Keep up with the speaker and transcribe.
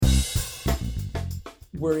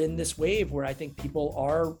we're in this wave where I think people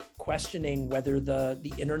are questioning whether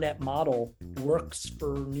the internet model works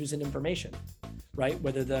for news and information, right?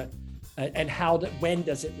 Whether when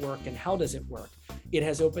does it work and how does it work? It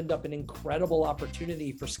has opened up an incredible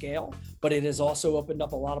opportunity for scale, but it has also opened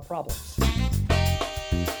up a lot of problems.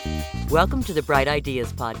 Welcome to the Bright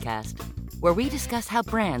Ideas Podcast, where we discuss how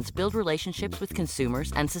brands build relationships with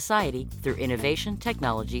consumers and society through innovation,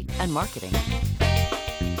 technology, and marketing.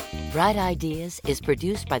 Bright Ideas is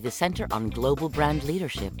produced by the Center on Global Brand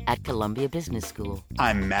Leadership at Columbia Business School.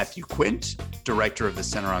 I'm Matthew Quint, Director of the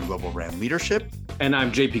Center on Global Brand Leadership. And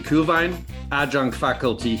I'm JP Kuhlwein, Adjunct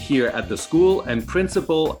Faculty here at the school and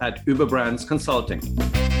Principal at Überbrands Consulting.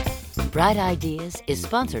 Bright Ideas is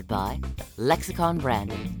sponsored by Lexicon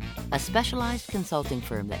Branding, a specialized consulting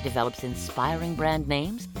firm that develops inspiring brand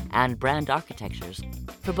names and brand architectures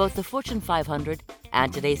for both the Fortune 500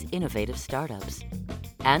 and today's innovative startups.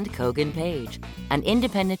 And Kogan Page, an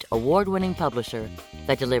independent award-winning publisher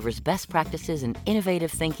that delivers best practices and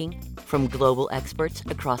innovative thinking from global experts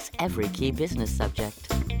across every key business subject.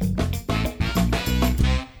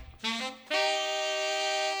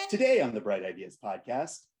 Today on the Bright Ideas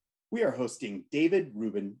Podcast, we are hosting David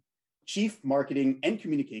Rubin, Chief Marketing and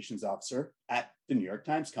Communications Officer at the New York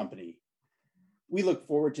Times Company. We look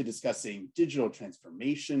forward to discussing digital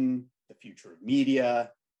transformation, the future of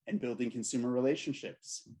media, and building consumer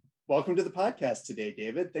relationships. Welcome to the podcast today,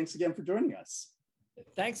 David. Thanks again for joining us.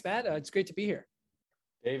 Thanks, Matt. It's great to be here.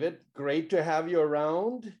 David, great to have you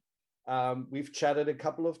around. We've chatted a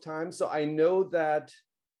couple of times, so I know that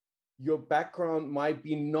your background might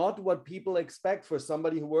be not what people expect for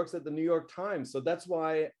somebody who works at the New York Times. So that's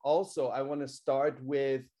why also I want to start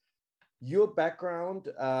with your background,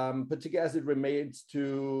 particularly as it relates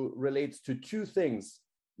to two things: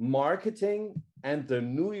 marketing and the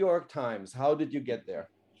New York Times. How did you get there?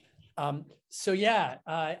 I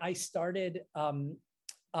started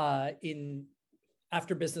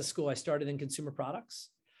after business school. I started in consumer products.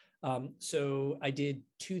 So I did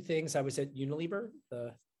two things. I was at Unilever,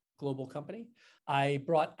 the global company. I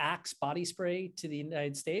brought Axe body spray to the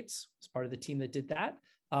United States as part of the team that did that.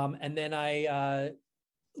 And then I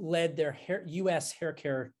led their US hair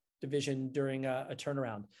care division during a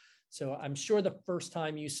turnaround. So I'm sure the first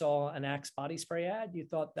time you saw an Axe body spray ad, you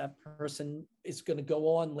thought that person is going to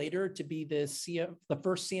go on later to be the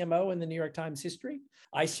first CMO in the New York Times history.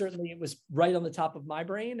 It was right on the top of my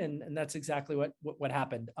brain, and that's exactly what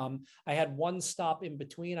happened. I had one stop in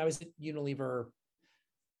between. I was at Unilever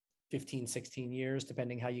 15, 16 years,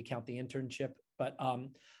 depending how you count the internship. But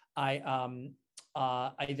I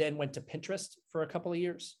then went to Pinterest for a couple of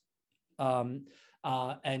years.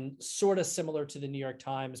 And sort of similar to the New York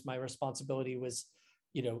Times, my responsibility was,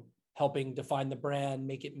 helping define the brand,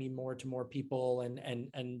 make it mean more to more people.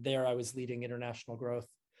 And there I was leading international growth.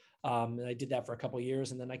 And I did that for a couple of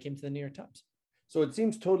years. And then I came to the New York Times. So it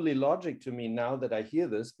seems totally logic to me now that I hear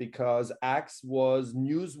this, because Axe was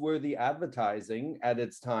newsworthy advertising at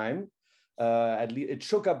its time. At least it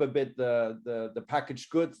shook up a bit the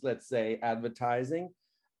packaged goods, let's say, advertising.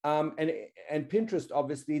 And Pinterest,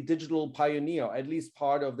 obviously, digital pioneer, at least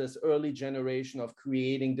part of this early generation of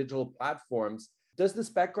creating digital platforms. Does this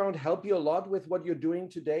background help you a lot with what you're doing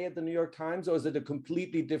today at the New York Times, or is it a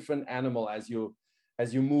completely different animal as you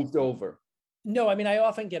moved over? No, I mean, I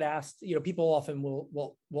often get asked, people often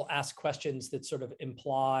will ask questions that sort of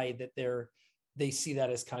imply that they see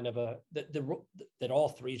that as kind of that all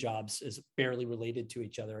three jobs is barely related to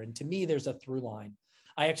each other. And to me, there's a through line.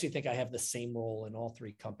 I actually think I have the same role in all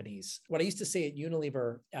three companies. What I used to say at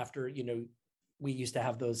Unilever after, we used to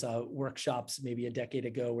have those workshops maybe a decade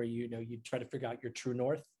ago where, you try to figure out your true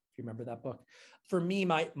north, if you remember that book. For me,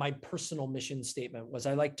 my personal mission statement was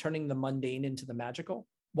I like turning the mundane into the magical.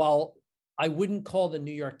 While I wouldn't call the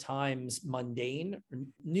New York Times mundane,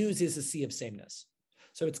 news is a sea of sameness.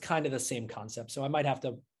 So it's kind of the same concept. So I might have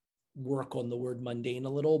to work on the word mundane a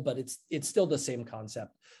little, but it's still the same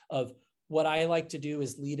concept of what I like to do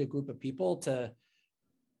is lead a group of people to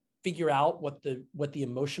figure out what the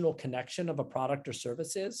emotional connection of a product or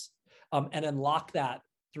service is, and unlock that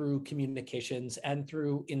through communications and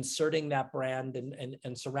through inserting that brand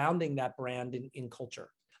and surrounding that brand in culture,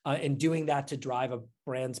 and doing that to drive a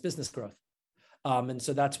brand's business growth. And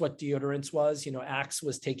so that's what deodorants was. Axe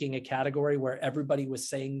was taking a category where everybody was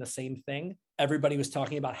saying the same thing. Everybody was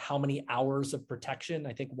talking about how many hours of protection.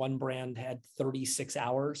 I think one brand had 36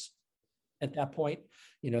 hours at that point.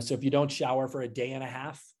 So if you don't shower for a day and a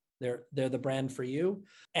half, they're the brand for you.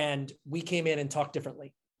 And we came in and talked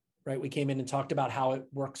differently, right? We came in and talked about how it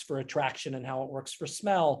works for attraction and how it works for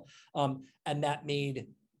smell. And that made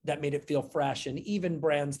that made it feel fresh. And even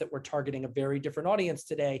brands that were targeting a very different audience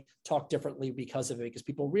today talk differently because of it, because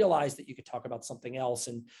people realize that you could talk about something else,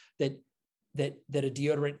 and that a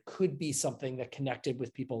deodorant could be something that connected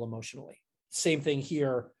with people emotionally. Same thing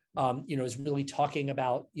here, is really talking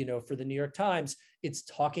about, for the New York Times, it's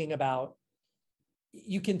talking about,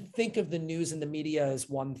 you can think of the news and the media as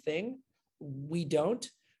one thing. We don't.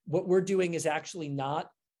 What we're doing is actually not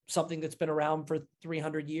something that's been around for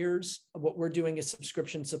 300 years. What we're doing is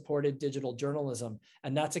subscription supported digital journalism.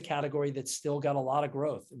 And that's a category that's still got a lot of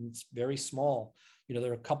growth, and it's very small.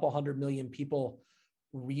 There are a couple 100 million people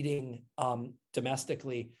reading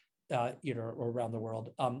domestically, or around the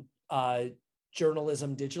world,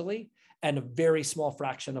 journalism digitally, and a very small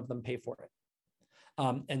fraction of them pay for it.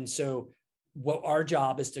 And so what our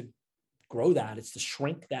job is to grow that, it's to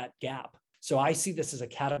shrink that gap. So I see this as a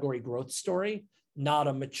category growth story, not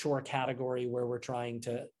a mature category where we're trying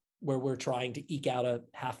to eke out a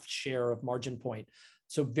half share of margin point.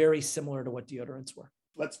 So very similar to what deodorants were.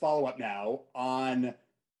 Let's follow up now on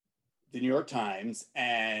the New York Times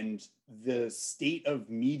and the state of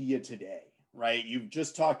media today, right? You've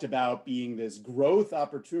just talked about being this growth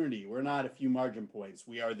opportunity. We're not a few margin points.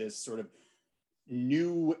 We are this sort of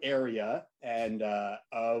new area and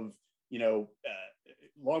of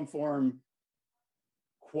long form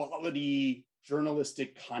quality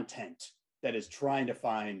journalistic content that is trying to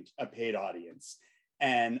find a paid audience.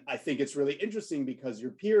 And I think it's really interesting because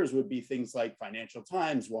your peers would be things like Financial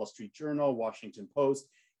Times, Wall Street Journal, Washington Post.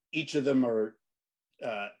 Each of them are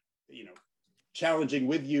challenging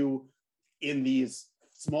with you in these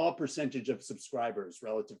small percentage of subscribers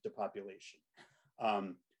relative to population.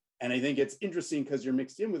 And I think it's interesting because you're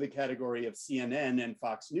mixed in with a category of CNN and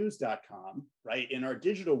FoxNews.com, right? In our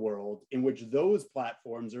digital world, in which those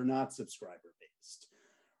platforms are not subscriber based,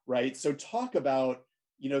 right? So talk about,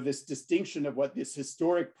 this distinction of what this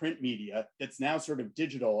historic print media that's now sort of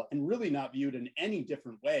digital and really not viewed in any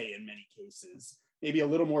different way in many cases, maybe a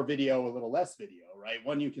little more video, a little less video, right?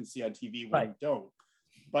 One you can see on TV, one you don't.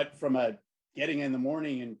 But from a getting in the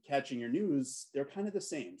morning and catching your news, they're kind of the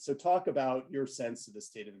same. So talk about your sense of the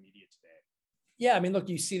state of the media today. Yeah, I mean, look,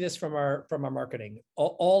 you see this from our marketing.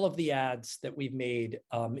 All of the ads that we've made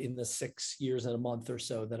in the 6 years and a month or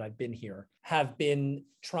so that I've been here have been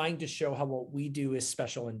trying to show how what we do is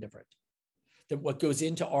special and different. That what goes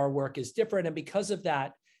into our work is different, and because of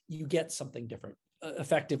that, you get something different.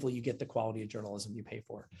 Effectively, you get the quality of journalism you pay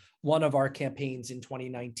for. One of our campaigns in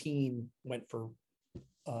 2019 went for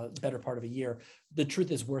the better part of a year. The truth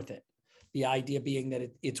is worth it. The idea being that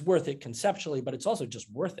it's worth it conceptually, but it's also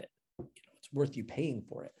just worth it. It's worth you paying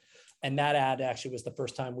for it. And that ad actually was the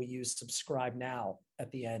first time we used subscribe now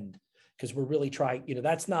at the end, because we're really trying,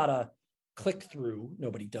 that's not a click through.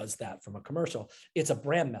 Nobody does that from a commercial. It's a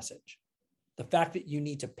brand message. The fact that you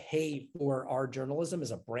need to pay for our journalism is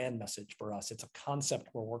a brand message for us. It's a concept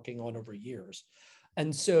we're working on over years.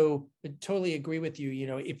 And so I totally agree with you.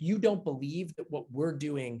 If you don't believe that what we're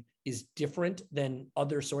doing is different than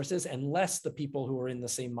other sources, unless the people who are in the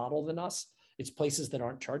same model than us, it's places that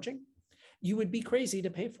aren't charging, you would be crazy to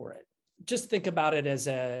pay for it. Just think about it as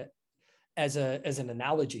an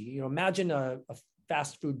analogy. Imagine a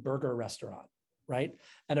fast food burger restaurant, right?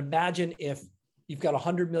 And imagine if you've got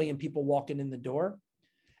 100 million people walking in the door,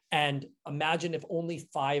 and imagine if only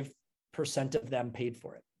 5% of them paid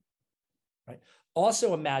for it, right?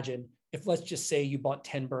 Also imagine if, let's just say you bought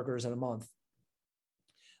 10 burgers in a month.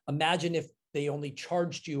 Imagine if they only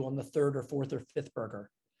charged you on the third or fourth or fifth burger,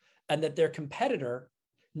 and that their competitor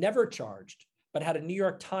never charged, but had a New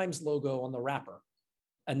York Times logo on the wrapper.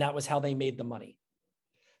 And that was how they made the money.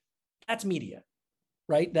 That's media,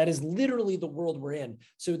 right? That is literally the world we're in.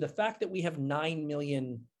 So the fact that we have 9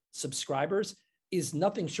 million subscribers is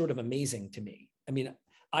nothing short of amazing to me. I mean,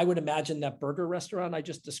 I would imagine that burger restaurant I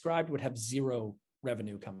just described would have zero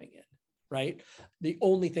revenue coming in, right? The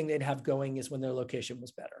only thing they'd have going is when their location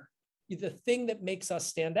was better. The thing that makes us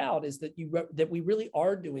stand out is that that we really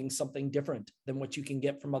are doing something different than what you can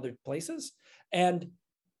get from other places, and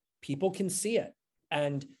people can see it.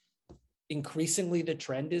 And increasingly, the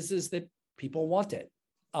trend is that people want it.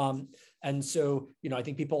 And so, I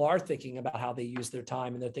think people are thinking about how they use their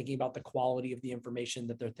time, and they're thinking about the quality of the information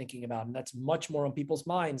that they're thinking about. And that's much more on people's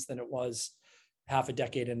minds than it was half a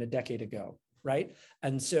decade and a decade ago, right?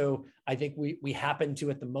 And so I think we happen to,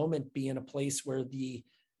 at the moment, be in a place where the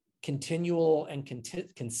continual and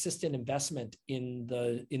consistent investment in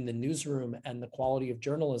the newsroom and the quality of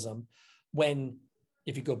journalism, when,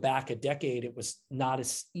 if you go back a decade, it was not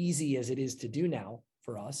as easy as it is to do now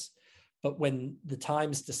for us. But when the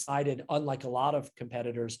Times decided, unlike a lot of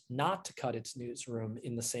competitors, not to cut its newsroom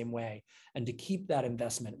in the same way and to keep that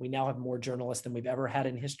investment, we now have more journalists than we've ever had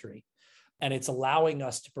in history. And it's allowing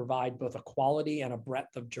us to provide both a quality and a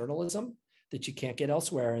breadth of journalism that you can't get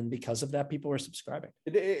elsewhere. And because of that, people are subscribing.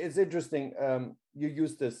 It's interesting. You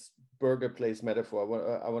use this burger place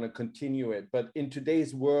metaphor. I want to continue it. But in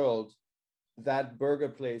today's world, that burger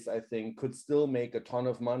place, I think, could still make a ton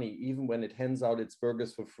of money, even when it hands out its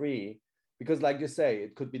burgers for free. Because like you say,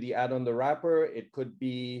 it could be the ad on the wrapper. It could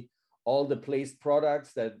be all the placed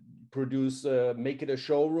products that produce, make it a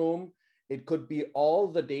showroom. It could be all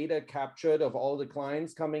the data captured of all the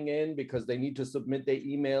clients coming in because they need to submit their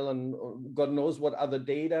email and God knows what other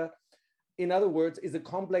data. In other words, it's a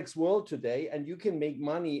complex world today, and you can make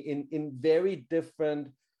money in very different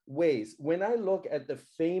ways. When I look at the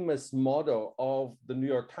famous motto of the New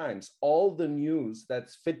York Times, all the news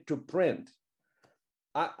that's fit to print,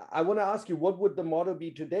 I want to ask you, what would the motto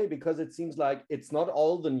be today? Because it seems like it's not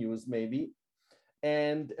all the news, maybe.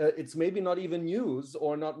 And it's maybe not even news,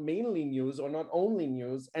 or not mainly news, or not only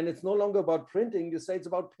news. And it's no longer about printing. You say it's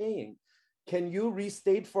about paying. Can you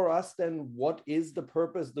restate for us then what is the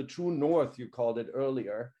purpose, the true north, you called it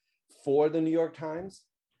earlier, for the New York Times?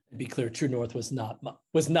 To be clear, True North was not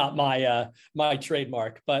my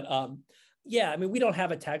trademark. But yeah, I mean, we don't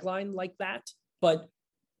have a tagline like that, but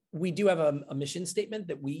we do have a mission statement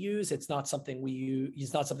that we use. It's not something we use.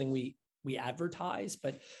 It's not something we advertise,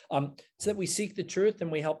 but so that we seek the truth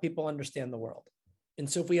and we help people understand the world. And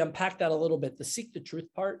so if we unpack that a little bit, the seek the truth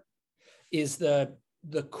part is the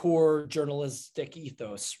core journalistic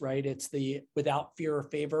ethos, right? It's the without fear or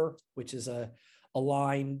favor, which is a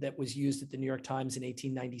line that was used at the New York Times in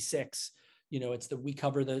 1896. It's the we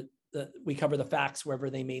cover the facts wherever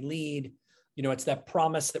they may lead. It's that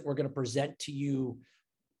promise that we're going to present to you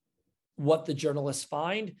what the journalists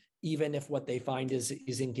find, even if what they find is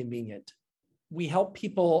inconvenient. We help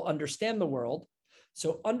people understand the world.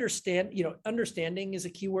 So understanding is a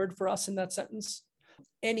key word for us in that sentence.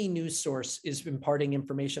 Any news source is imparting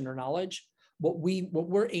information or knowledge. What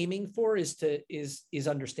we're aiming for is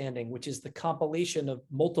understanding, which is the compilation of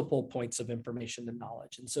multiple points of information and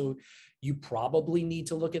knowledge. And so you probably need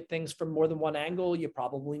to look at things from more than one angle. You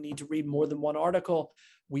probably need to read more than one article.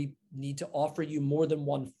 We need to offer you more than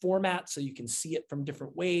one format so you can see it from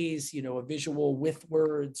different ways, a visual with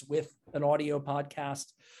words, with an audio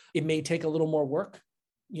podcast. It may take a little more work.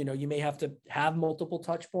 You may have to have multiple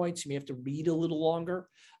touch points. You may have to read a little longer.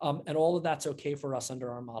 And all of that's okay for us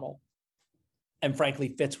under our model. And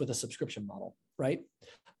frankly, fits with a subscription model, right?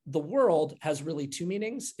 The world has really two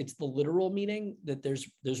meanings. It's the literal meaning that there's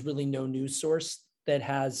really no news source that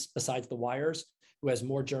has, besides the wires, who has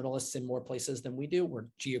more journalists in more places than we do. We're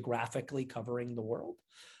geographically covering the world.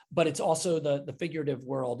 But it's also the figurative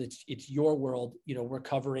world. It's your world. We're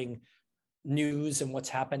covering news and what's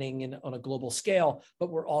happening on a global scale, but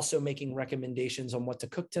we're also making recommendations on what to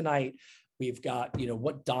cook tonight. We've got,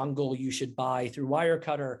 what dongle you should buy through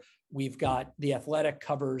Wirecutter. We've got The Athletic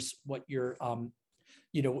covers what your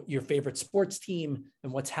favorite sports team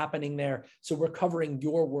and what's happening there. So we're covering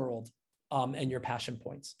your world and your passion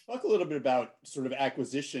points. Talk a little bit about sort of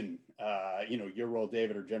acquisition, your role,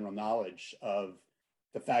 David, or general knowledge of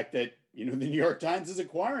the fact that, the New York Times is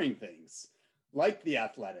acquiring things like The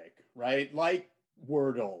Athletic, right? Like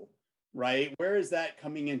Wordle, right? Where is that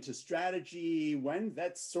coming into strategy? When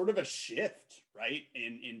that's sort of a shift, right?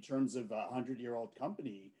 In terms of a 100-year-old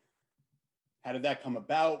company. How did that come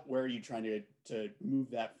about? Where are you trying to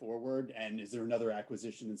move that forward? And is there another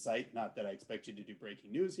acquisition in sight? Not that I expect you to do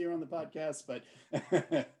breaking news here on the podcast,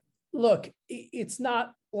 but look, it's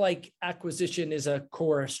not like acquisition is a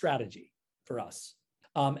core strategy for us.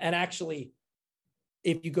 And actually,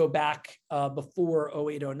 if you go back before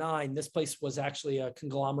 0809, this place was actually a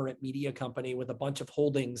conglomerate media company with a bunch of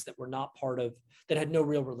holdings that were not that had no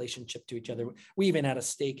real relationship to each other. We even had a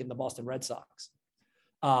stake in the Boston Red Sox.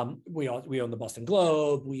 We own the Boston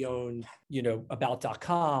Globe, we own,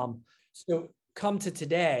 about.com. So come to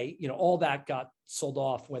today, all that got sold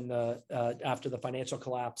off when after the financial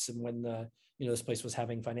collapse and when this place was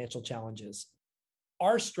having financial challenges.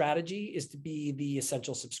 Our strategy is to be the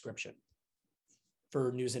essential subscription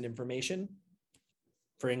for news and information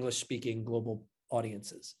for English-speaking global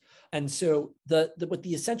audiences. And so what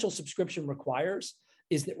the essential subscription requires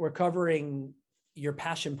is that we're covering your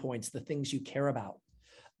passion points, the things you care about.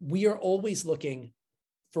 We are always looking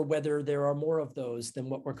for whether there are more of those than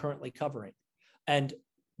what we're currently covering. And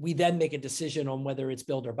we then make a decision on whether it's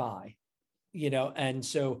build or buy, and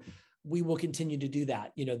so we will continue to do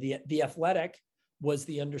that. The Athletic was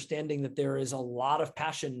the understanding that there is a lot of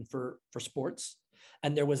passion for sports.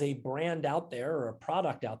 and there was a brand out there or a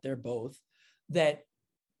product out there, both, that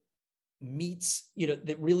meets,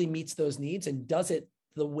 that really meets those needs and does it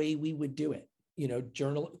the way we would do it,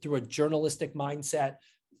 through a journalistic mindset,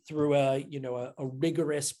 through a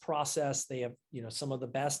rigorous process. They have, some of the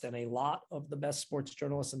best and a lot of the best sports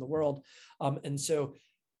journalists in the world. And so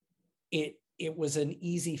it was an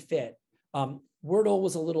easy fit. Wordle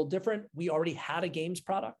was a little different. We already had a games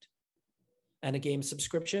product and a game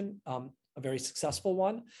subscription, a very successful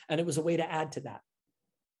one. And it was a way to add to that.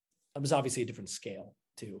 It was obviously a different scale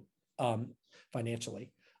too,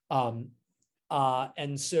 financially.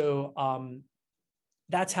 And so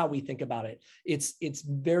that's how we think about it. It's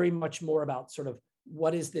very much more about sort of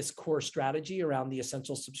what is this core strategy around the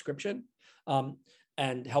essential subscription,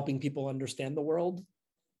 and helping people understand the world.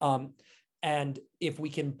 And if we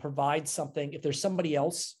can provide something, if there's somebody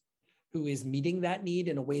else who is meeting that need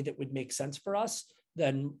in a way that would make sense for us,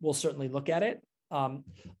 then we'll certainly look at it.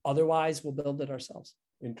 Otherwise, we'll build it ourselves.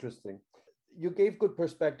 Interesting. You gave good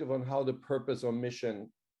perspective on how the purpose or mission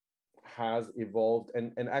has evolved,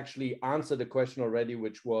 and actually answered the question already,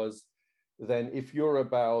 which was then if you're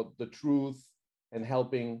about the truth and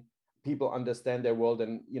helping people understand their world,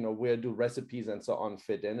 and where do recipes and so on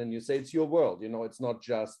fit in, and you say it's your world, it's not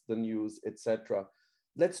just the news, etc.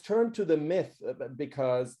 Let's turn to the myth,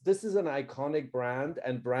 because this is an iconic brand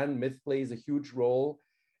and brand myth plays a huge role.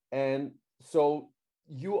 And so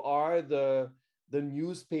you are the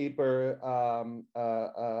newspaper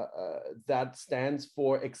that stands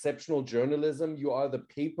for exceptional journalism. You are the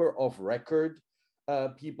paper of record.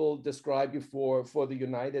 People describe you for the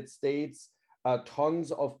United States.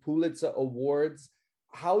 Tons of Pulitzer Awards.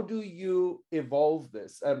 How do you evolve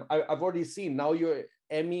this? I've already seen now your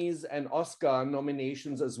Emmys and Oscar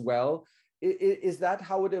nominations as well. Is that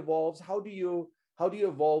how it evolves? How do you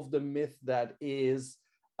evolve the myth that is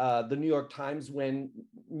the New York Times when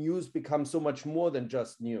news becomes so much more than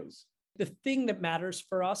just news? The thing that matters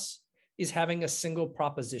for us is having a single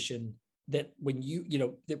proposition that when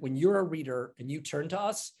when you're a reader and you turn to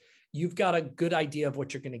us, you've got a good idea of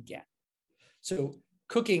what you're going to get. So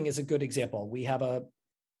cooking is a good example. We have a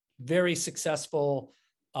very successful,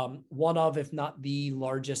 one of, if not the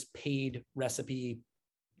largest paid recipe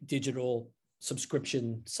digital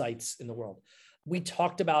subscription sites in the world. We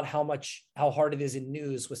talked about how hard it is in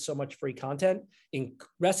news with so much free content. In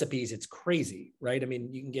recipes, it's crazy, right? I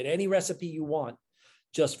mean, you can get any recipe you want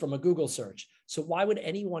just from a Google search. So why would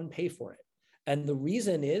anyone pay for it? And the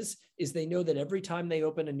reason is they know that every time they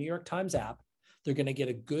open a New York Times app, they're going to get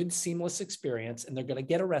a good, seamless experience, and they're going to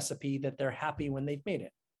get a recipe that they're happy when they've made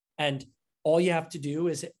it. And all you have to do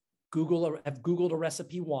is have Googled a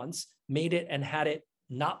recipe once, made it, and had it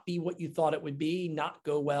not be what you thought it would be, not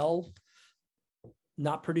go well,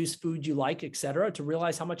 not produce food you like, et cetera, to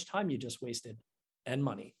realize how much time you just wasted and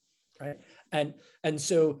money, right? And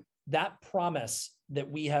so that promise that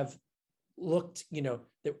we have looked,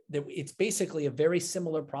 that it's basically a very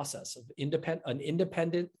similar process of an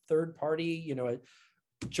independent third party, a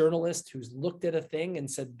journalist who's looked at a thing and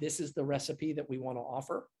said, this is the recipe that we want to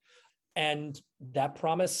offer. And that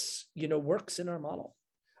promise, works in our model.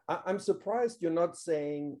 I'm surprised you're not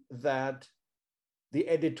saying that the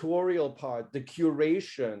editorial part, the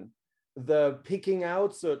curation, the picking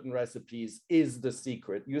out certain recipes is the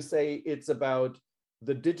secret. You say it's about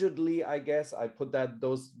the digitally, I guess, I put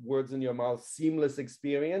those words in your mouth, seamless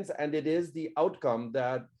experience, and it is the outcome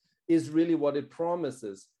that is really what it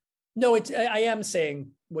promises. No, I am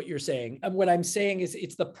saying what you're saying. And what I'm saying is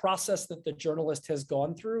it's the process that the journalist has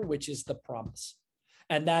gone through, which is the promise.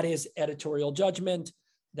 And that is editorial judgment.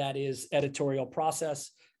 That is editorial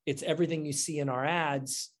process. It's everything you see in our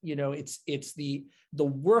ads. It's the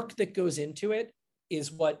work that goes into it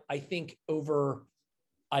is what I think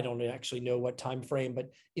I don't actually know what time frame,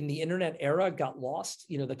 but in the internet era got lost.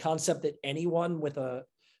 The concept that anyone with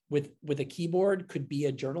a keyboard could be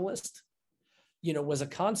a journalist, was a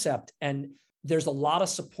concept. And there's a lot of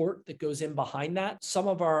support that goes in behind that. Some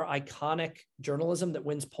of our iconic journalism that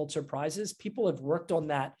wins Pulitzer Prizes, people have worked on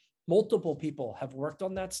that. Multiple people have worked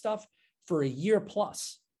on that stuff for a year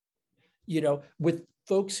plus, with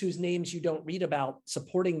folks whose names you don't read about,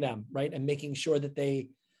 supporting them, right? And making sure that they,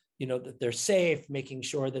 that they're safe, making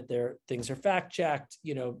sure that their things are fact checked,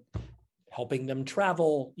 helping them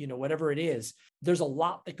travel, whatever it is. There's a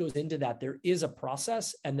lot that goes into that. There is a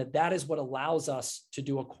process, and that is what allows us to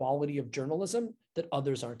do a quality of journalism that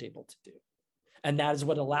others aren't able to do. And that is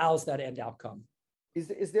what allows that end outcome.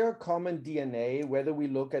 Is there a common DNA, whether we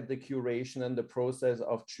look at the curation and the process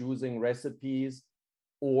of choosing recipes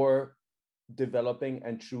or developing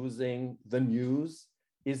and choosing the news?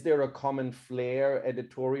 is there a common flair,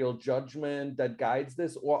 editorial judgment that guides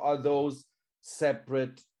this, or are those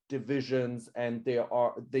separate divisions and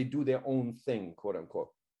they do their own thing, quote unquote?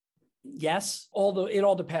 Yes, although it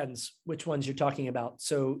all depends which ones you're talking about.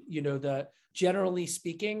 So, generally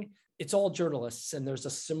speaking, it's all journalists and there's a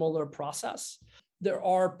similar process. There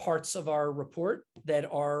are parts of our report that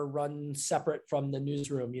are run separate from the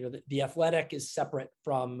newsroom. The Athletic is separate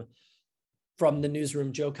from the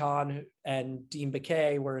newsroom. Joe Kahn and Dean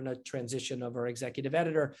Baquet, we're in a transition of our executive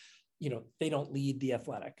editor. They don't lead the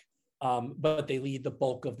Athletic, but they lead the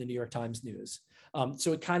bulk of the New York Times news.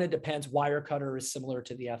 So it kind of depends. Wirecutter is similar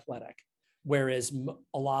to the Athletic, whereas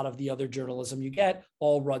a lot of the other journalism you get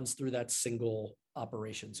all runs through that single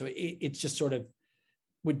operation. So it's just sort of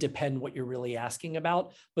would depend what you're really asking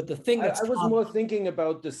about. But the thing I was more thinking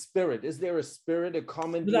about the spirit. Is there a spirit, a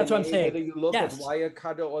common DNA, that's what I'm saying. whether you look Yes. at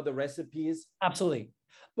Wirecutter or the recipes? Absolutely.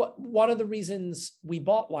 But one of the reasons we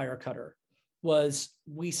bought Wirecutter was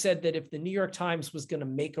we said that if the New York Times was going to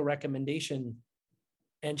make a recommendation,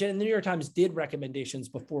 and the New York Times did recommendations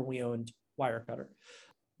before we owned Wirecutter,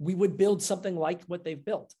 we would build something like what they've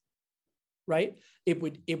built, right? It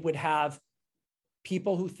would have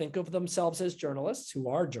people who think of themselves as journalists, who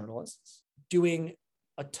are journalists, doing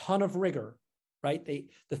a ton of rigor, right?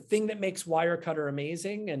 The thing that makes Wirecutter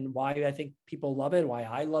amazing and why I think people love it, why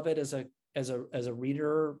I love it as a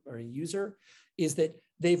reader or a user, is that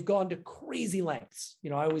they've gone to crazy lengths. I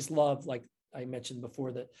always love, like I mentioned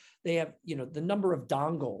before, that they have, the number of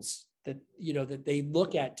dongles that, that they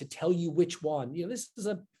look at to tell you which one. This is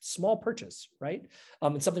a small purchase, right?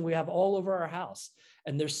 It's something we have all over our house.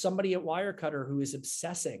 And there's somebody at Wirecutter who is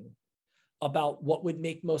obsessing about what would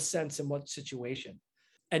make most sense in what situation,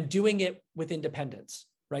 and doing it with independence,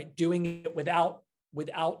 right? Doing it without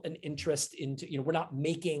an interest into, we're not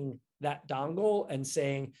making that dongle and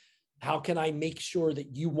saying, how can I make sure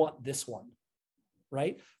that you want this one,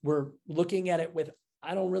 right? We're looking at it with,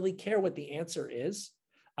 I don't really care what the answer is.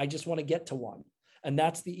 I just want to get to one. And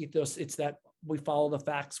that's the ethos. It's that we follow the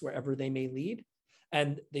facts wherever they may lead,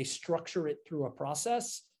 and they structure it through a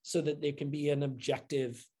process so that there can be an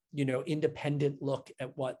objective, independent look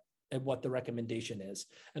at what the recommendation is.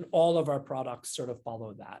 And all of our products sort of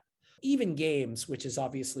follow that. Even games, which is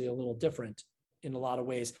obviously a little different in a lot of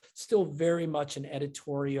ways, still very much an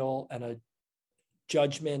editorial and a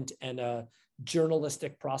judgment and a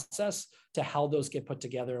journalistic process to how those get put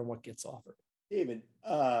together and what gets offered. David,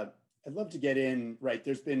 I'd love to get in, right?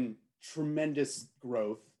 There's been tremendous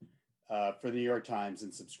growth for the New York Times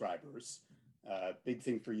and subscribers. Big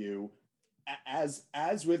thing for you. As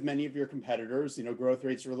with many of your competitors, growth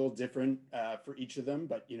rates are a little different for each of them,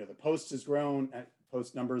 but, the Post has grown.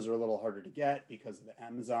 Post numbers are a little harder to get because of the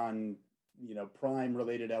Amazon, Prime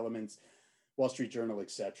related elements, Wall Street Journal, et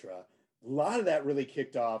cetera. A lot of that really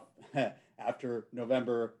kicked off after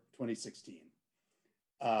November 2016.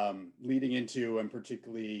 Leading into, and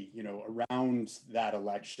particularly, around that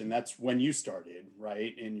election, that's when you started,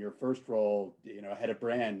 right? In your first role, head of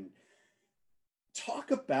brand.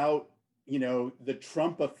 Talk about, the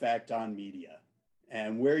Trump effect on media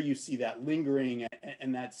and where you see that lingering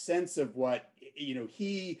and that sense of what,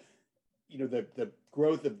 the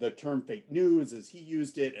growth of the term fake news as he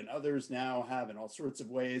used it and others now have in all sorts of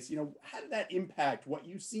ways. How did that impact what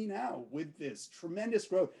you see now with this tremendous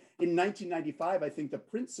growth? In 1995, I think the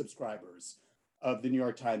print subscribers of the New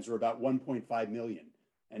York Times were about 1.5 million.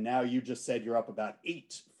 And now you just said you're up about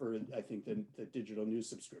 8 for, I think, the digital news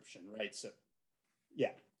subscription, right? So,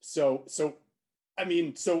 yeah. So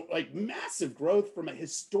like massive growth from a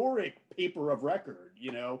historic paper of record,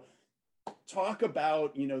 Talk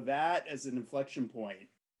about, that as an inflection point.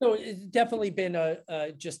 So it's definitely been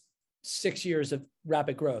just 6 years of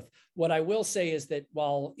rapid growth. What I will say is that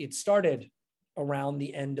while it started around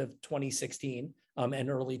the end of 2016 and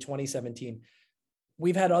early 2017,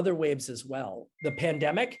 we've had other waves as well. The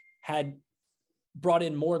pandemic had brought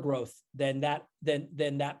in more growth than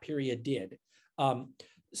that period did.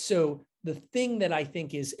 So the thing that I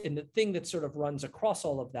think is, and the thing that sort of runs across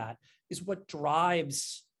all of that, is what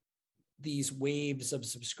drives these waves of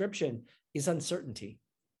subscription is uncertainty.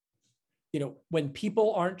 When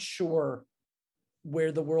people aren't sure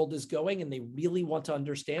where the world is going and they really want to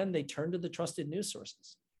understand, they turn to the trusted news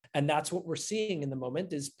sources. And that's what we're seeing in the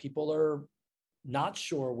moment, is people are not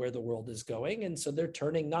sure where the world is going. And so they're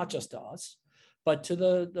turning not just to us, but to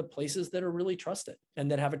the places that are really trusted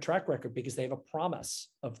and that have a track record because they have a promise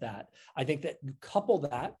of that. I think that you couple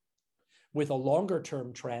that with a longer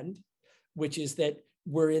term trend, which is that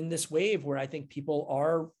we're in this wave where I think people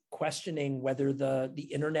are questioning whether the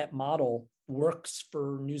internet model works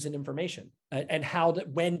for news and information, and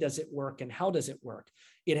when does it work and how does it work.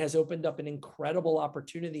 It has opened up an incredible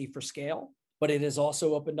opportunity for scale, but it has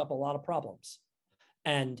also opened up a lot of problems.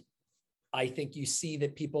 And I think you see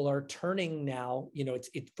that people are turning now, it's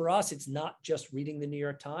for us, it's not just reading the New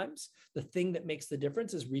York Times. The thing that makes the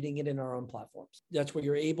difference is reading it in our own platforms. That's where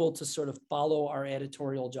you're able to sort of follow our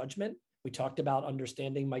editorial judgment. We talked about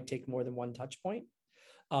understanding might take more than one touch point.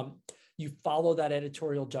 You follow that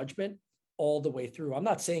editorial judgment all the way through. I'm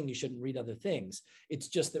not saying you shouldn't read other things. It's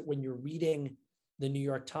just that when you're reading the New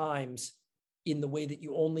York Times in the way that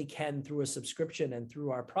you only can through a subscription and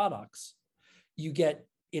through our products,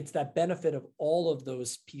 it's that benefit of all of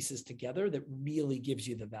those pieces together that really gives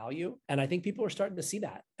you the value. And I think people are starting to see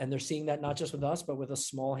that. And they're seeing that not just with us, but with a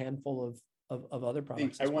small handful of other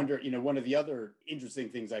products. I wonder, one of the other interesting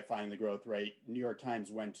things I find in the growth, right? New York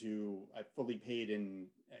Times went to fully paid in,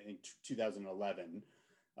 I think, 2011.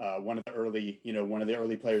 One of the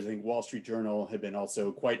early players, I think Wall Street Journal had been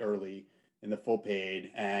also quite early in the full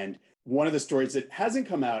paid. And one of the stories that hasn't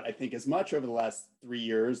come out, I think, as much over the last 4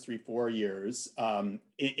 years,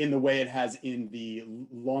 in the way it has in the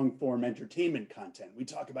long form entertainment content. We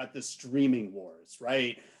talk about the streaming wars,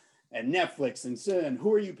 right? And Netflix and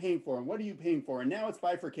who are you paying for and what are you paying for? And now it's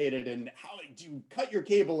bifurcated. And how do you cut your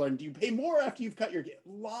cable and do you pay more after you've cut your cable? A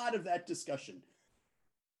lot of that discussion.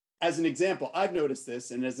 As an example, I've noticed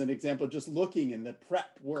this, and as an example, just looking in the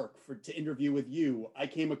prep work to interview with you, I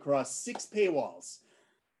came across 6 paywalls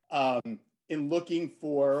in looking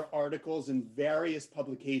for articles in various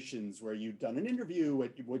publications where you'd done an interview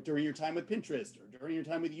during your time with Pinterest or during your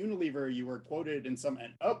time with Unilever, you were quoted in some,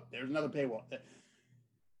 and there's another paywall.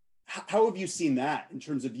 How have you seen that in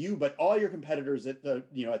terms of you, but all your competitors at the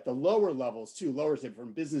lower levels too,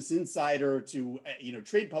 from Business Insider to,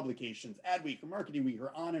 trade publications, Adweek or Marketing Week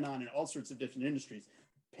or on in all sorts of different industries,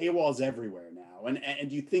 paywalls everywhere now. And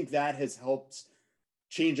do you think that has helped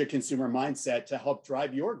change a consumer mindset to help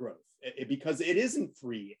drive your growth? Because it isn't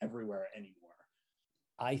free everywhere anymore.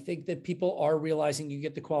 I think that people are realizing you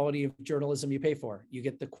get the quality of journalism you pay for. You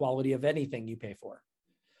get the quality of anything you pay for,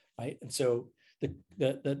 right? And so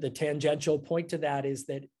the tangential point to that is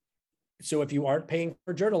that, so if you aren't paying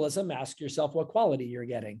for journalism, ask yourself what quality you're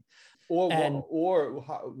getting. Or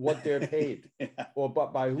what they're paid, yeah. Or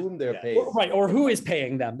by whom they're paid. Or who is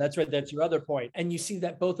paying them. That's right. That's your other point. And you see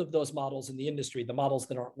that both of those models in the industry, the models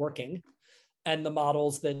that aren't working and the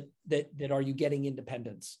models that are you getting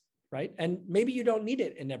independence, right? And maybe you don't need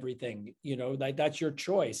it in everything, that's your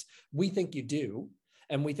choice. We think you do.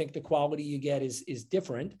 And we think the quality you get is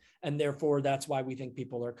different. And therefore, that's why we think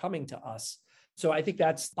people are coming to us. So I think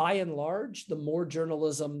that's by and large, the more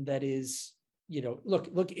journalism that is,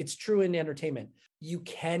 look, it's true in entertainment. You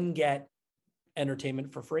can get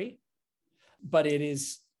entertainment for free, but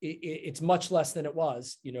it's much less than it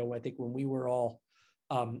was. I think when we were all,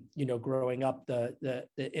 growing up,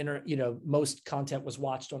 most content was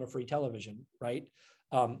watched on a free television, right?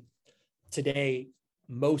 Today,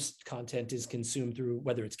 most content is consumed through,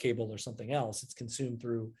 whether it's cable or something else, it's consumed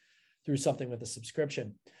through something with a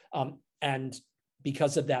subscription. And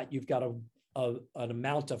because of that, you've got an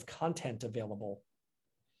amount of content available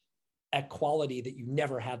at quality that you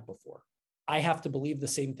never had before. I have to believe the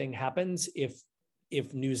same thing happens if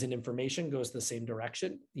news and information goes the same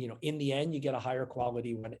direction. In the end, you get a higher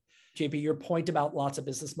quality when JP, your point about lots of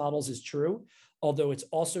business models is true, although it's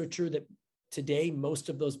also true that today, most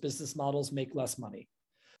of those business models make less money.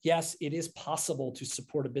 Yes, it is possible to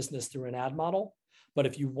support a business through an ad model, but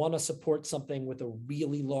if you want to support something with a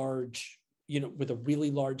really large,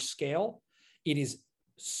 scale, it is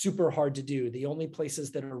super hard to do. The only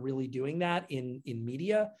places that are really doing that in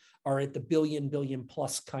media are at the billion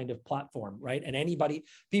plus kind of platform, right? And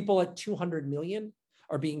people at 200 million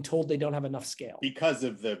are being told they don't have enough scale. Because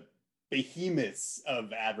of the behemoths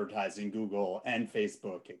of advertising, Google and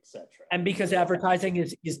Facebook, et cetera. And because advertising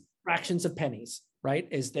is fractions of pennies, right?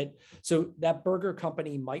 So that burger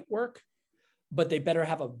company might work, but they better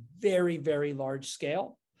have a very, very large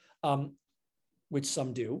scale, which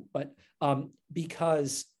some do, but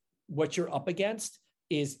because what you're up against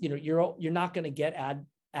is, you're not going to get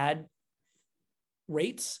ad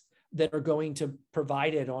rates that are going to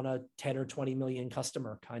provide it on a 10 or 20 million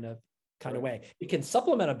customer kind of way. It can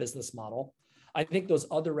supplement a business model. I think those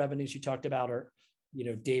other revenues you talked about are,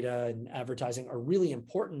 data and advertising are really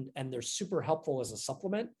important, and they're super helpful as a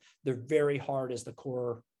supplement. They're very hard as the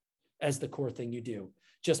core thing you do,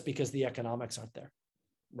 just because the economics aren't there.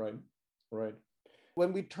 Right.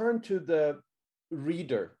 When we turn to the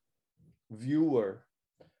reader, viewer,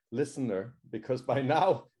 listener, because by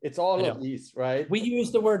now it's all of these, right? We use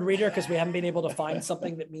the word reader because we haven't been able to find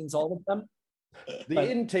something that means all of them. The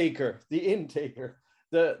intaker,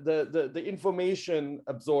 the information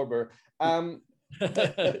absorber.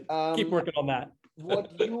 Keep working on that.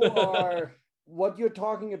 What you're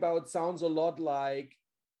talking about sounds a lot like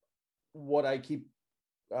what I keep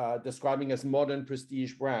describing as modern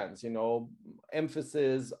prestige brands,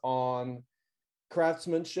 emphasis on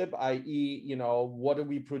craftsmanship, i.e., what are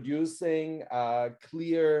we producing,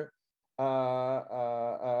 clear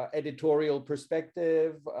editorial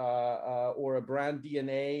perspective or a brand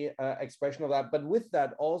DNA expression of that. But with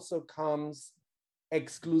that also comes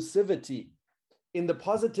exclusivity in the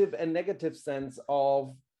positive and negative sense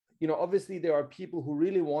of, obviously there are people who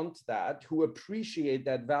really want that, who appreciate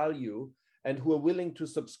that value, and who are willing to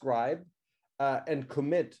subscribe and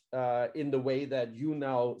commit in the way that you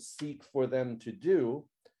now seek for them to do.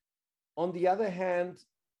 On the other hand,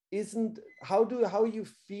 how are you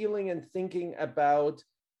feeling and thinking about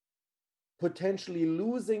potentially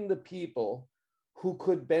losing the people who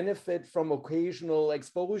could benefit from occasional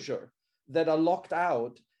exposure that are locked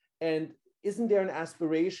out? And isn't there an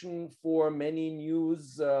aspiration for many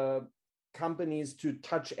news companies to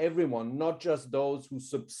touch everyone, not just those who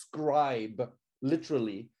subscribe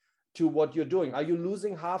literally to what you're doing? Are you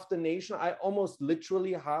losing half the nation? Almost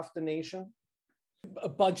literally half the nation? A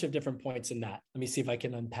bunch of different points in that. Let me see if I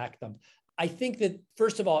can unpack them. I think that,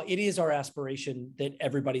 first of all, it is our aspiration that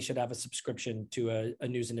everybody should have a subscription to a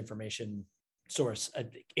news and information source.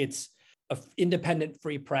 It's an independent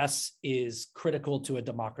free press is critical to a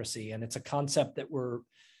democracy. And it's a concept that we're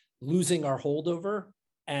losing our hold over.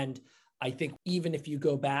 And I think even if you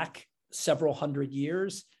go back several hundred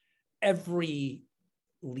years, every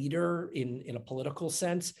leader in a political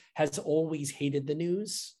sense has always hated the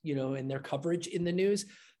news, and their coverage in the news,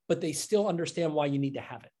 but they still understand why you need to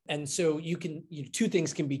have it. And so two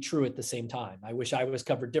things can be true at the same time. I wish I was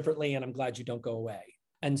covered differently, and I'm glad you don't go away.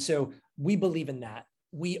 And so we believe in that.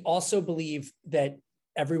 We also believe that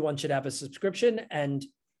everyone should have a subscription, and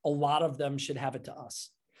a lot of them should have it to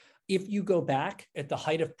us. If you go back at the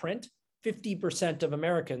height of print, 50% of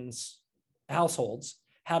Americans' households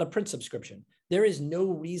had a print subscription. There is no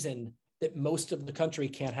reason that most of the country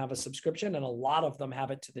can't have a subscription, and a lot of them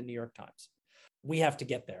have it to the New York Times. We have to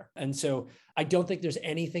get there. And so I don't think there's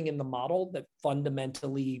anything in the model that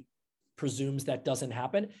fundamentally presumes that doesn't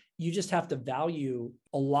happen. You just have to value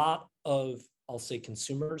a lot of, I'll say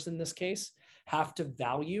consumers in this case, have to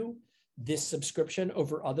value this subscription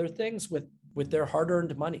over other things with their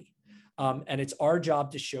hard-earned money. And it's our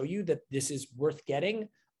job to show you that this is worth getting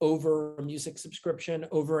over a music subscription,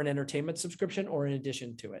 over an entertainment subscription, or in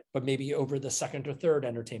addition to it, but maybe over the second or third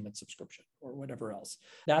entertainment subscription or whatever else.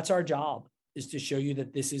 That's our job, is to show you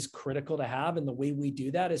that this is critical to have. And the way we do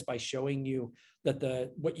that is by showing you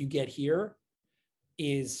that what you get here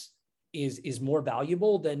is more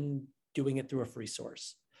valuable than doing it through a free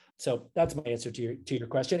source. So that's my answer to your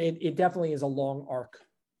question. It definitely is a long arc.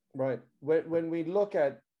 Right. When we look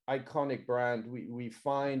at iconic brand, we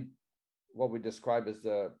find what we describe as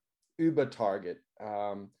the Uber target,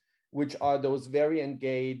 which are those very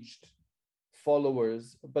engaged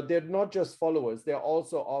followers, but they're not just followers, they're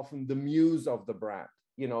also often the muse of the brand,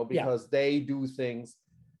 because they do things.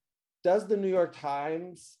 Does the New York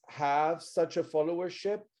Times have such a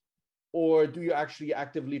followership, or do you actually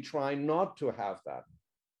actively try not to have that?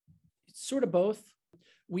 It's sort of both.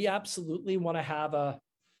 We absolutely want to have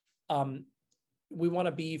we want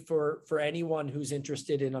to be for anyone who's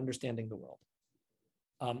interested in understanding the world.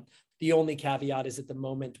 The only caveat is at the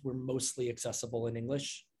moment we're mostly accessible in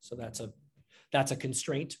English, so that's a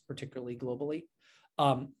constraint, particularly globally.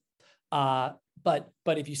 But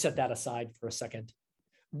if you set that aside for a second,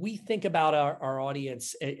 we think about our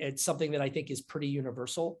audience. It's something that I think is pretty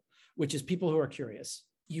universal, which is people who are curious.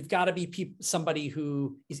 You've got to be somebody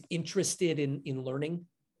who is interested in learning.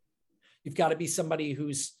 You've got to be somebody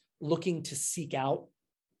who's looking to seek out,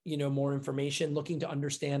 more information, looking to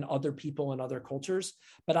understand other people and other cultures.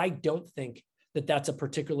 But I don't think that that's a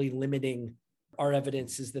particularly limiting. Our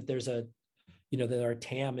evidence is that there's that our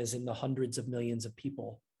TAM is in the hundreds of millions of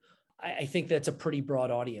people. I think that's a pretty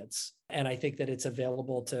broad audience. And I think that it's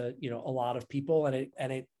available to, a lot of people, and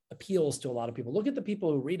it appeals to a lot of people. Look at the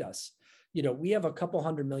people who read us. We have a couple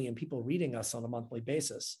 100 million people reading us on a monthly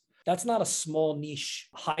basis. That's not a small niche,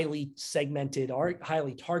 highly segmented or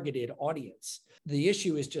highly targeted audience. The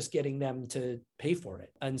issue is just getting them to pay for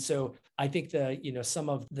it. And so I think some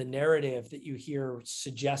of the narrative that you hear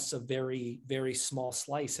suggests a very, very small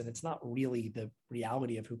slice, and it's not really the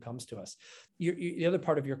reality of who comes to us. The other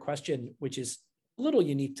part of your question, which is a little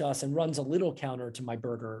unique to us and runs a little counter to my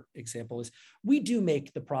burger example, is we do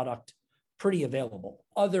make the product pretty available.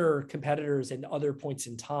 Other competitors and other points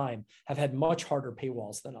in time have had much harder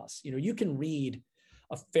paywalls than us. You can read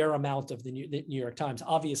a fair amount of the New York Times.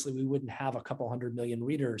 Obviously, we wouldn't have a couple 100 million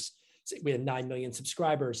readers. We had 9 million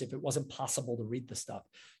subscribers if it wasn't possible to read the stuff.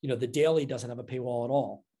 The Daily doesn't have a paywall at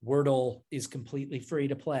all. Wordle is completely free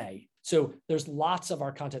to play. So there's lots of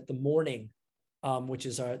our content. The Morning, which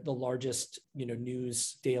is the largest,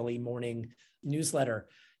 news daily morning newsletter,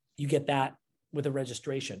 you get that with a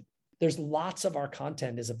registration. There's lots of our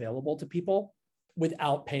content is available to people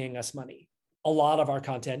without paying us money. A lot of our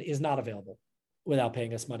content is not available without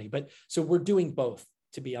paying us money. But so we're doing both,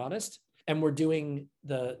 to be honest. And we're doing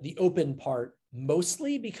the open part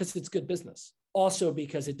mostly because it's good business, also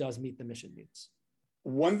because it does meet the mission needs.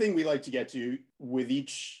 One thing we like to get to with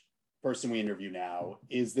each person we interview now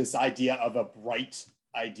is this idea of a bright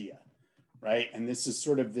idea, right? And this is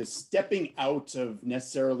sort of this stepping out of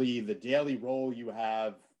necessarily the daily role you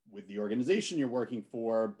have with the organization you're working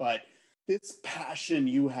for, but this passion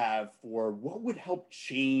you have for what would help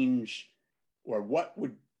change or what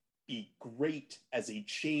would be great as a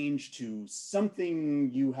change to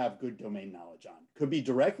something you have good domain knowledge on. Could be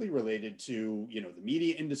directly related to, the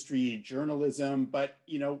media industry, journalism, but,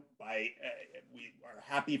 we are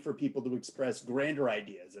happy for people to express grander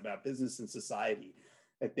ideas about business and society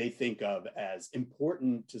that they think of as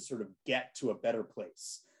important to sort of get to a better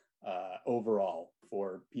place overall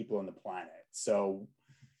for people on the planet. So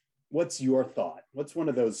what's your thought? What's one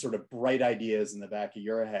of those sort of bright ideas in the back of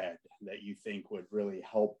your head that you think would really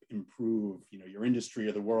help improve, your industry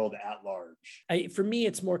or the world at large? For me,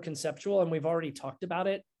 it's more conceptual, and we've already talked about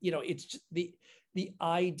it. It's just the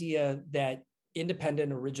idea that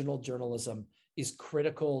independent original journalism is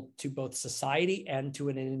critical to both society and to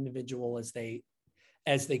an individual as they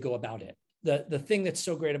go about it. The thing that's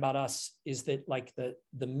so great about us is that like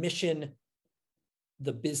the mission,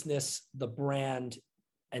 the business, the brand,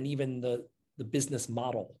 and even the business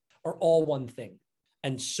model are all one thing.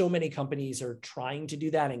 And so many companies are trying to do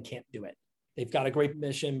that and can't do it. They've got a great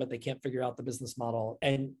mission, but they can't figure out the business model.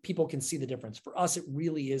 And people can see the difference. For us, it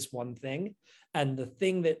really is one thing. And the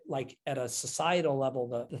thing that, like, at a societal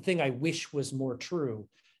level, the thing I wish was more true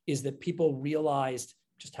is that people realized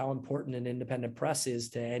just how important an independent press is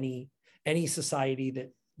to any society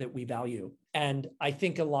that we value. And I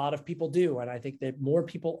think a lot of people do. And I think that more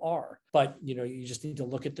people are, but, you just need to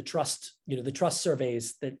look at the trust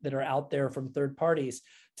surveys that are out there from third parties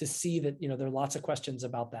to see that, there are lots of questions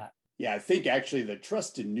about that. Yeah, I think actually the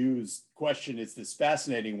trust in news question is this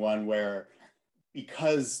fascinating one where,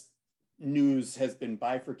 because news has been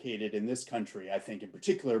bifurcated in this country, I think in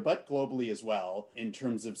particular, but globally as well, in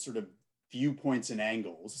terms of sort of viewpoints and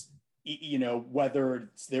angles, whether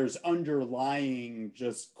there's underlying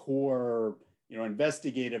just core,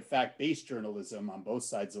 investigative fact-based journalism on both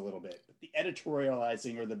sides a little bit, but the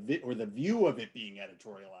editorializing or the view of it being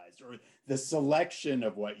editorialized or the selection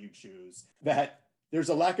of what you choose, that there's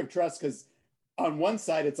a lack of trust because on one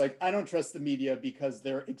side, it's like, I don't trust the media because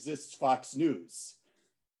there exists Fox News.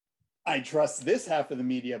 I trust this half of the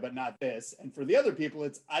media, but not this. And for the other people,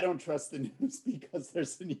 it's, I don't trust the news because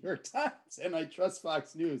there's the New York Times and I trust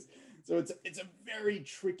Fox News. So it's a very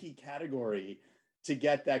tricky category to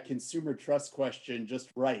get that consumer trust question just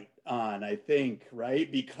right on, I think, right?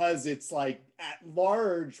 Because it's like at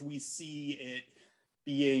large, we see it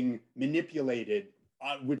being manipulated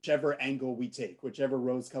whichever angle we take, whichever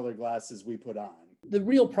rose-colored glasses we put on. The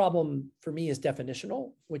real problem for me is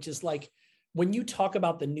definitional, which is like, when you talk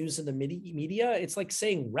about the news and the media, it's like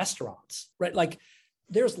saying restaurants, right? Like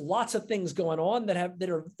there's lots of things going on that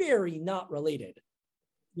are very not related,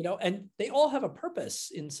 and they all have a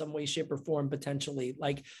purpose in some way, shape, or form, potentially.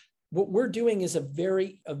 Like what we're doing is a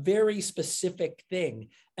very specific thing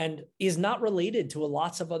and is not related to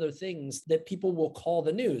lots of other things that people will call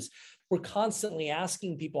the news. We're constantly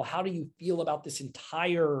asking people, how do you feel about this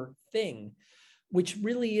entire thing, which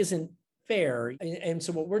really isn't fair. And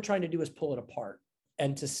so what we're trying to do is pull it apart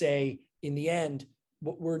and to say, in the end,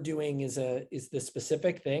 what we're doing is the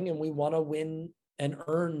specific thing, and we want to win and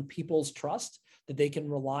earn people's trust that they can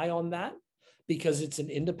rely on that because it's an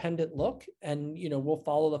independent look, and we'll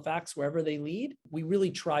follow the facts wherever they lead. We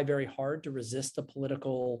really try very hard to resist a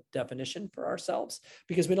political definition for ourselves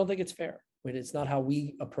because we don't think it's fair. It's not how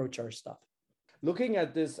we approach our stuff. Looking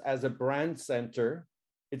at this as a brand center,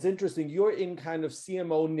 it's interesting. You're in kind of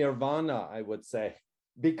CMO nirvana, I would say,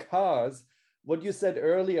 because what you said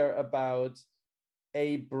earlier about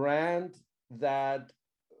a brand that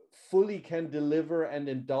fully can deliver and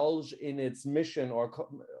indulge in its mission or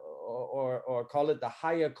call it the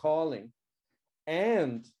higher calling,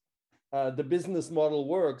 and the business model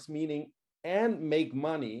works, meaning and make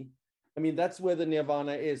money, I mean, that's where the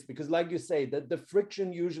nirvana is, because like you say, the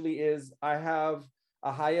friction usually is I have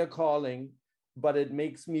a higher calling, but it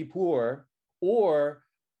makes me poor, or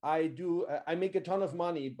I make a ton of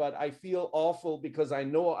money, but I feel awful because I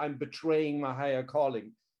know I'm betraying my higher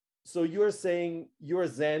calling. So you're saying you're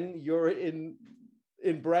Zen, you're in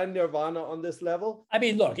brand nirvana on this level? I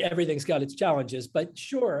mean, look, everything's got its challenges, but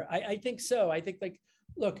sure, I think so. I think, like,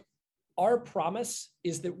 look, our promise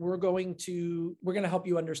is that we're going to help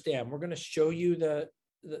you understand. We're going to show you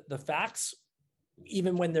the facts,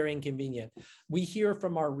 even when they're inconvenient. We hear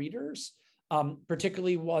from our readers,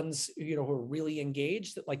 particularly ones, who are really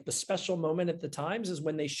engaged, that like the special moment at the Times is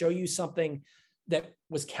when they show you something that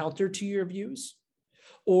was counter to your views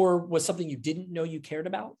or was something you didn't know you cared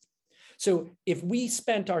about. So if we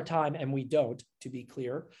spent our time, and we don't, to be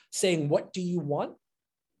clear, saying, what do you want?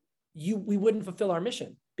 We wouldn't fulfill our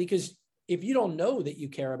mission, because if you don't know that you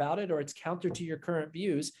care about it or it's counter to your current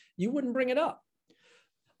views, you wouldn't bring it up.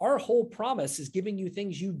 Our whole promise is giving you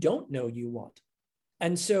things you don't know you want.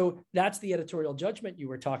 And so that's the editorial judgment you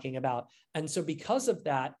were talking about. And so because of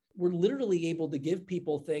that, we're literally able to give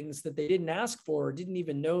people things that they didn't ask for or didn't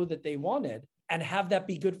even know that they wanted, and have that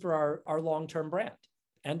be good for our long-term brand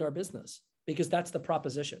and our business, because that's the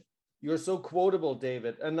proposition. You're so quotable,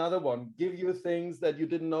 David. Another one, give you things that you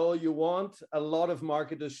didn't know you want. A lot of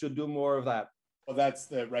marketers should do more of that. Well, that's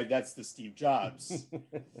the Steve Jobs.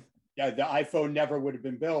 Yeah, the iPhone never would have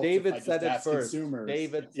been built. David said it first. Consumers.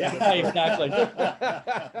 David said it exactly.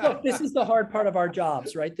 Look, this is the hard part of our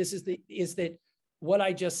jobs, right? This is that what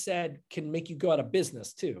I just said can make you go out of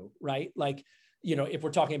business too, right? Like, if we're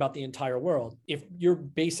talking about the entire world, if your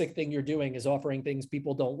basic thing you're doing is offering things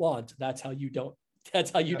people don't want, that's how you don't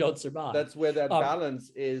survive. That's where that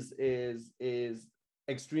balance is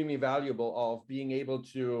extremely valuable, of being able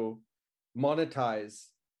to monetize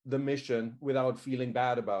the mission without feeling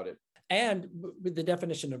bad about it. And with the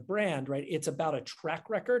definition of brand, right, it's about a track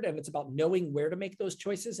record, and it's about knowing where to make those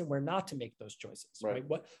choices and where not to make those choices, right?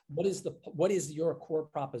 What is your core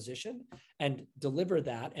proposition, and deliver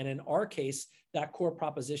that. And in our case, that core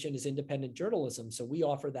proposition is independent journalism. So we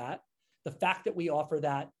offer that. The fact that we offer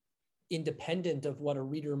that independent of what a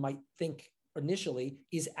reader might think initially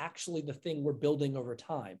is actually the thing we're building over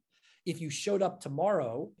time. If you showed up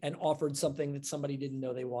tomorrow and offered something that somebody didn't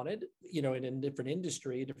know they wanted, in a different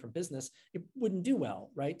industry, a different business, it wouldn't do well,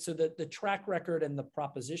 right? So the track record and the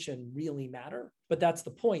proposition really matter, but that's the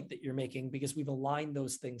point that you're making, because we've aligned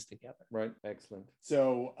those things together. Right, excellent.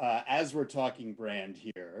 So as we're talking brand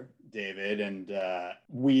here, David, and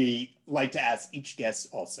we like to ask each guest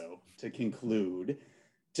also to conclude,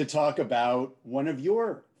 to talk about one of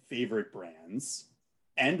your favorite brands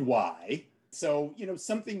and why. So,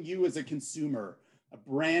 something you as a consumer, a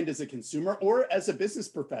brand as a consumer, or as a business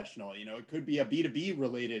professional, it could be a B2B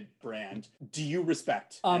related brand. Do you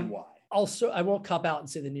respect and why? Also, I won't cop out and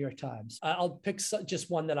say the New York Times. I'll pick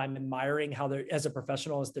just one that I'm admiring how they're, as a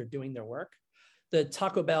professional, as they're doing their work. The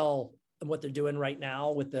Taco Bell and what they're doing right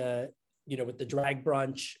now with the drag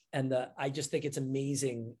brunch, and I just think it's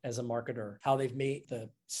amazing as a marketer how they've made the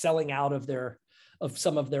selling out of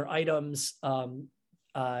some of their items.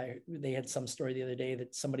 They had some story the other day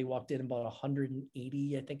that somebody walked in and bought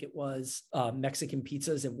 180, I think it was, Mexican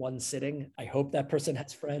pizzas in one sitting. I hope that person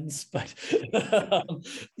has friends, but and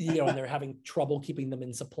they're having trouble keeping them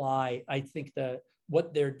in supply. I think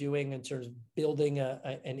what they're doing in terms of building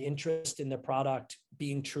an interest in the product,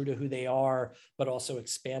 being true to who they are, but also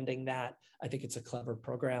expanding that, I think it's a clever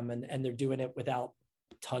program, and they're doing it without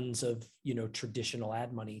tons of traditional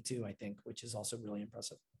ad money too, I think, which is also really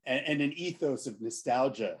impressive. And an ethos of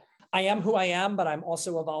nostalgia. I am who I am, but I'm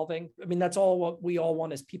also evolving. I mean, that's all what we all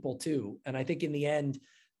want as people too. And I think in the end,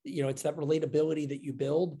 it's that relatability that you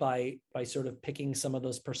build by sort of picking some of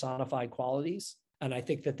those personified qualities. And I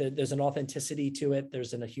think that there's an authenticity to it.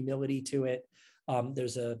 There's a humility to it.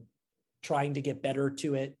 There's a trying to get better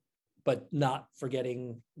to it, but not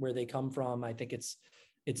forgetting where they come from. I think it's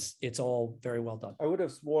all very well done. I would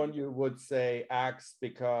have sworn you would say Axe,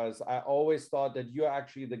 because I always thought that you're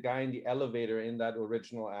actually the guy in the elevator in that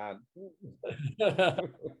original ad.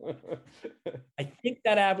 I think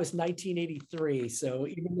that ad was 1983. So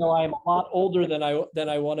even though I'm a lot older than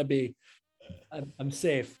I want to be, I'm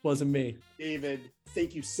safe. Wasn't me. David,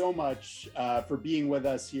 thank you so much for being with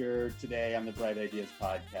us here today on the Bright Ideas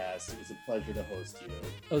podcast. It was a pleasure to host you.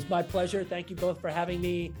 It was my pleasure. Thank you both for having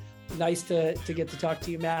me. Nice to get to talk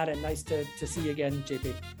to you, Matt, and nice to see you again,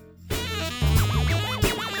 JP.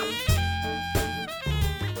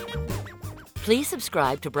 Please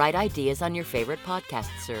subscribe to Bright Ideas on your favorite podcast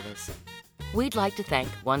service. We'd like to thank,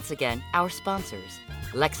 once again, our sponsors,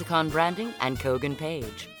 Lexicon Branding and Kogan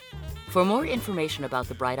Page. For more information about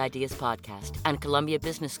the Bright Ideas podcast and Columbia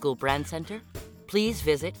Business School Brand Center, please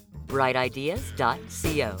visit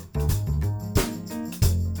brightideas.co.